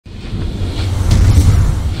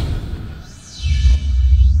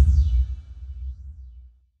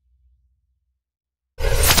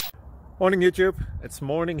Morning YouTube, it's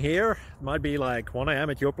morning here. It might be like 1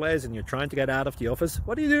 a.m. at your place and you're trying to get out of the office.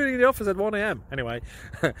 What are you doing in the office at 1 a.m.? Anyway,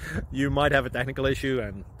 you might have a technical issue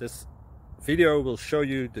and this video will show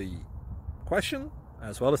you the question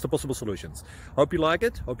as well as the possible solutions. Hope you like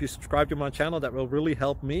it, hope you subscribe to my channel. That will really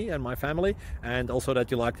help me and my family, and also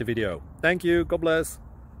that you like the video. Thank you, God bless.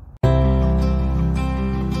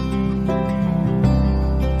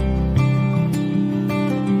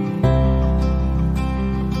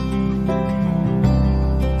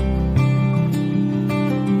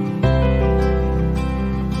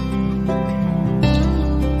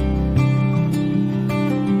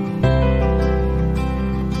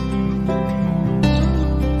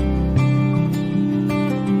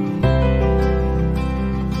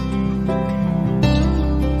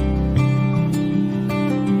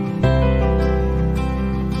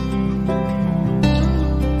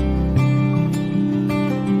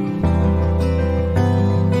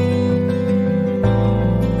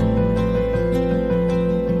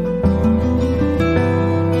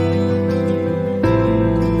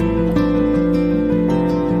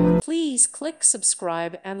 Please click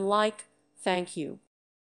subscribe and like. Thank you.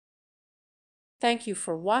 Thank you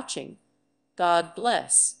for watching. God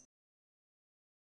bless.